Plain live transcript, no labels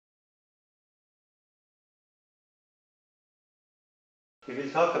We will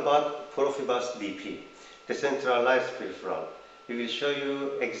talk about Profibus-DP, decentralized peripheral. We will show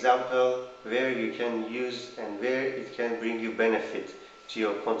you example where you can use and where it can bring you benefit to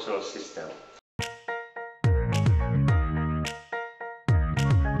your control system.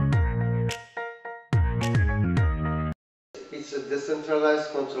 It's a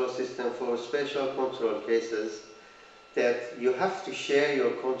decentralized control system for special control cases that you have to share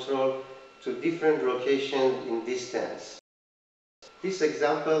your control to different locations in distance. This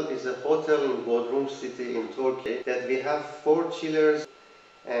example is a hotel in Bodrum city in Turkey that we have 4 chillers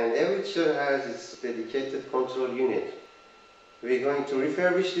and every chiller has its dedicated control unit. We're going to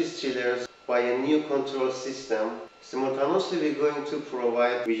refurbish these chillers by a new control system. Simultaneously, we're going to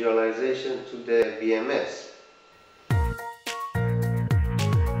provide visualization to the BMS.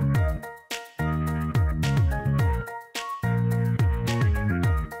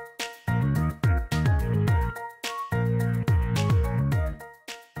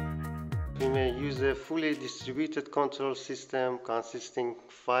 We may use a fully distributed control system consisting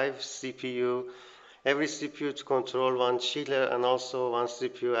 5 CPU. Every CPU to control 1 chiller and also 1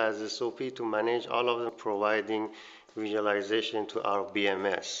 CPU as SOP to manage all of them, providing visualization to our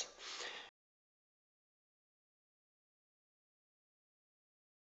BMS.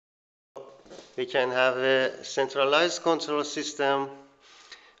 We can have a centralized control system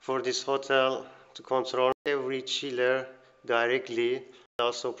for this hotel to control every chiller directly,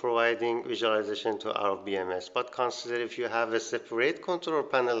 also providing visualization to our BMS. But consider if you have a separate control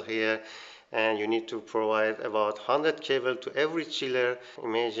panel here and you need to provide about 100 cable to every chiller,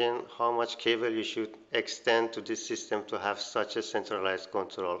 imagine how much cable you should extend to this system to have such a centralized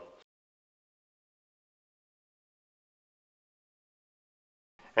control.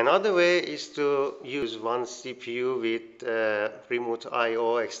 Another way is to use one CPU with remote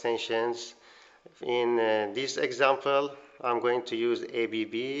I/O extensions. In this example, I'm going to use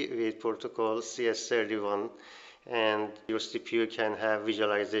ABB with protocol CS31, and your CPU can have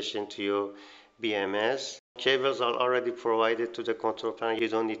visualization to your BMS. Cables are already provided to the control panel. You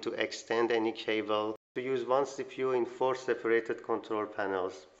don't need to extend any cable. To use one CPU in 4 separated control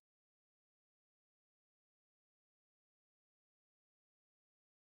panels.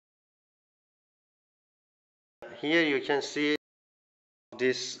 Here you can see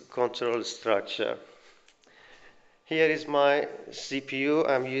this control structure. Here is my CPU.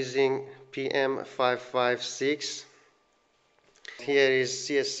 I'm using PM556. Here is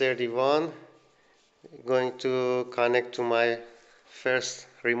CS31. Going to connect to my first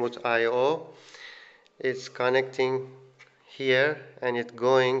remote I/O. It's connecting here and it's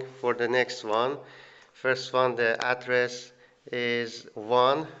going for the next one. First one, the address is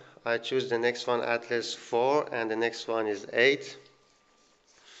 1. I choose the next one, address 4, and the next one is 8.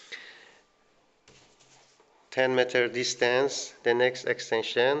 10-meter distance, the next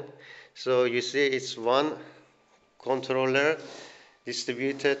extension. So you see it's one controller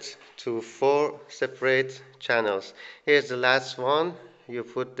distributed to 4 separate channels. Here's the last one. You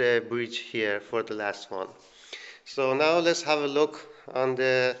put the bridge here for the last one. So now let's have a look on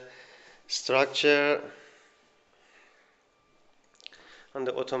the structure on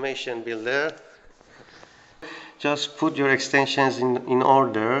the automation builder. Just put your extensions in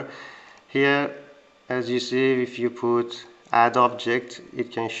order. Here, as you see, if you put add object,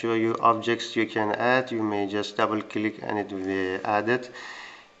 it can show you objects you can add. You may just double click and it will be added.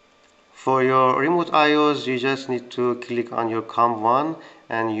 For your remote IOs, you just need to click on your COM1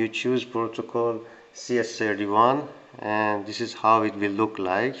 and you choose protocol CS31, and this is how it will look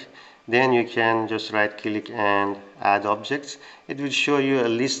like. Then you can just right click and add objects. It will show you a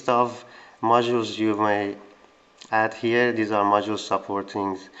list of modules you may add here. These are modules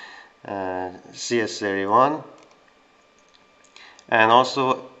supporting CS31, and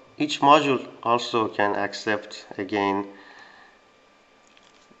also each module also can accept again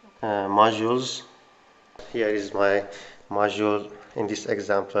modules. Here is my module in this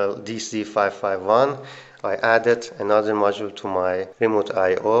example, DC551. I added another module to my remote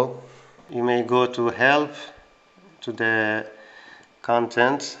I/O. You may go to help, to the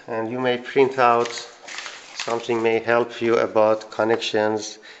content, and you may print out something may help you about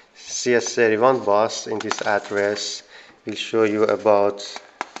connections. CS31 bus in this address will show you about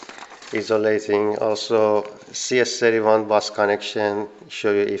isolating. Also CS31 bus connection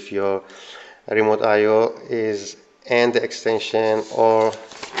show you if your remote I/O is end extension or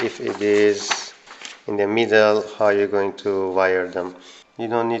if it is in the middle, how you're going to wire them. You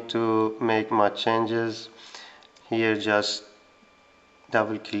don't need to make much changes. Here just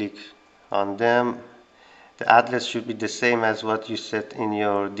double click on them. The address should be the same as what you set in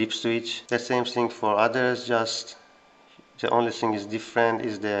your deep switch. The same thing for others, just The only thing is different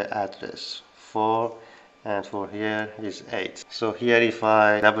is the address 4, and for here is 8. So here if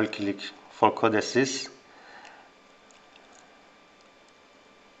I double click for code assist,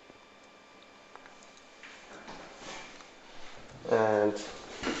 and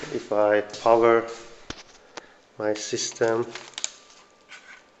if I power my system,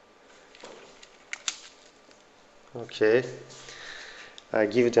 okay, I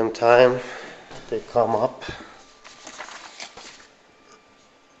give them time, they come up.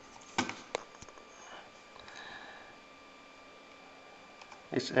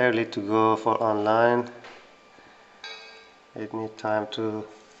 It's early to go for online. It needs time to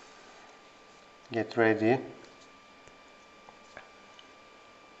get ready.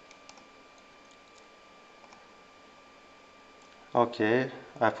 Okay,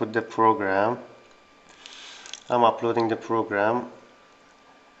 I put the program. I'm uploading the program,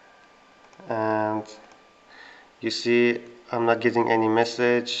 and you see I'm not getting any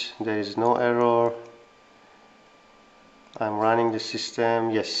message. There is no error. I'm running the system.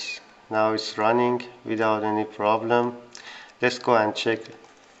 Yes, now it's running without any problem. Let's go and check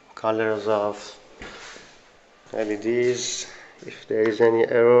colors of LEDs, if there is any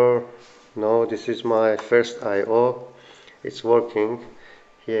error. No, this is my first I/O. It's working.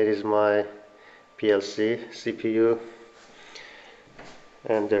 Here is my PLC, CPU,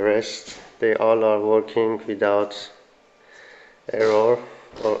 and the rest, they all are working without error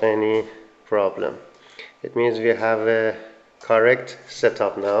or any problem. It means we have a correct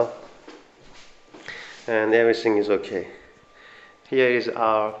setup now, and everything is okay. Here is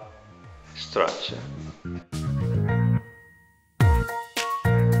our structure.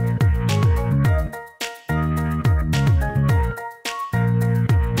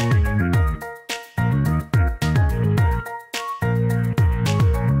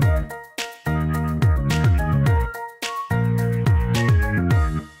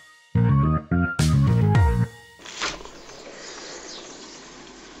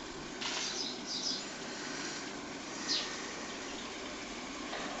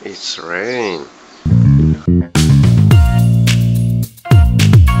 It's rain.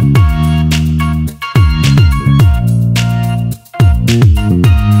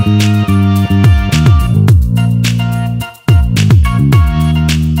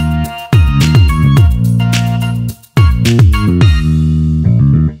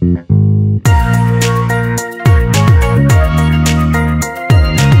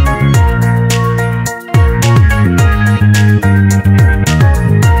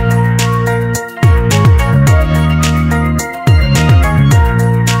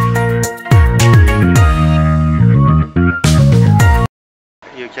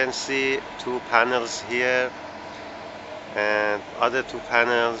 You can see two panels here, and other two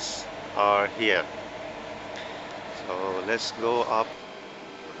panels are here. So let's go up.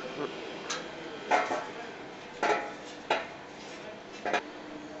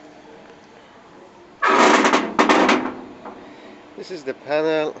 This is the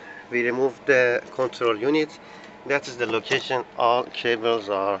panel. We removed the control unit. That is the location. All cables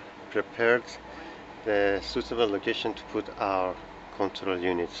are prepared, the suitable location to put our control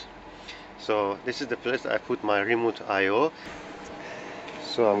units. So this is the place I put my remote I/O.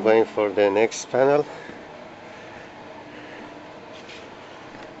 So I'm going for the next panel.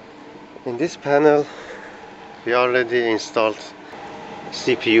 In this panel we already installed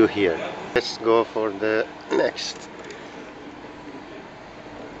CPU here. Let's go for the next.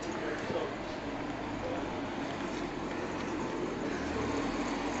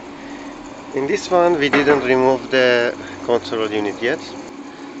 In this one we didn't remove the control unit yet,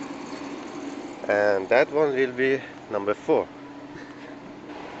 and that one will be number 4.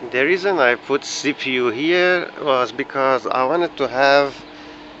 The reason I put CPU here was because I wanted to have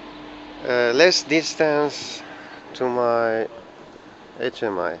less distance to my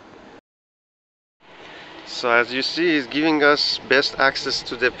HMI. So as you see, it's giving us best access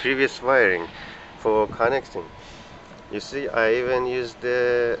to the previous wiring for connecting. You see, I even used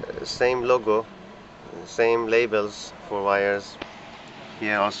the same logo, same labels for wires.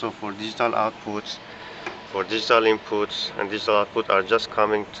 Here also for digital outputs, for digital inputs and digital output are just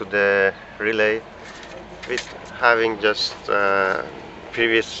coming to the relay. With having just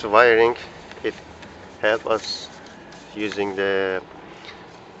previous wiring, it helps us using the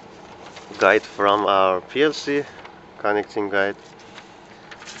guide from our PLC, connecting guide.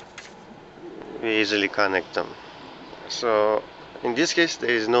 We easily connect them. So in this case there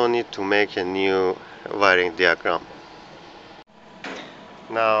is no need to make a new wiring diagram.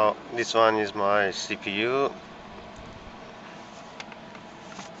 Now this one is my CPU,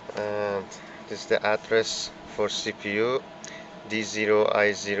 and This is the address for CPU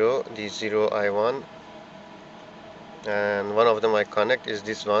D0I0, D0I1, and one of them I connect is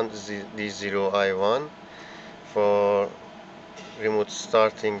this one, D0I1, for remote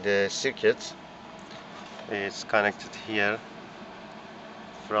starting the circuit. It's connected here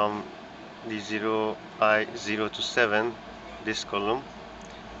from D0I0 to 7, this column.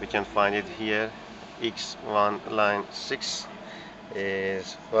 We can find it here. X1 line 6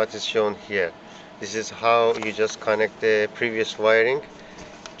 is what is shown here. This is how you just connect the previous wiring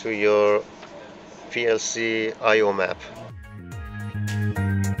to your PLC I/O map.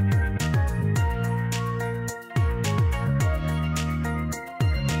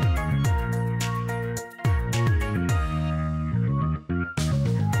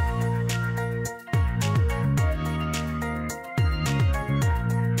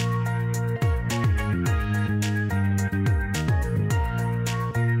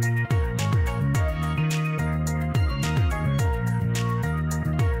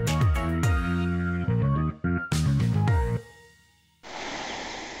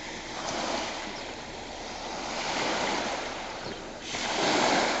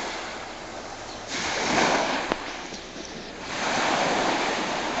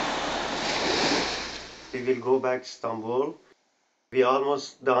 We will go back to Istanbul. We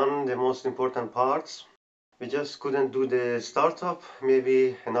almost done the most important parts. We just couldn't do the startup.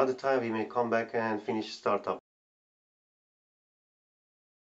 Maybe another time we may come back and finish startup.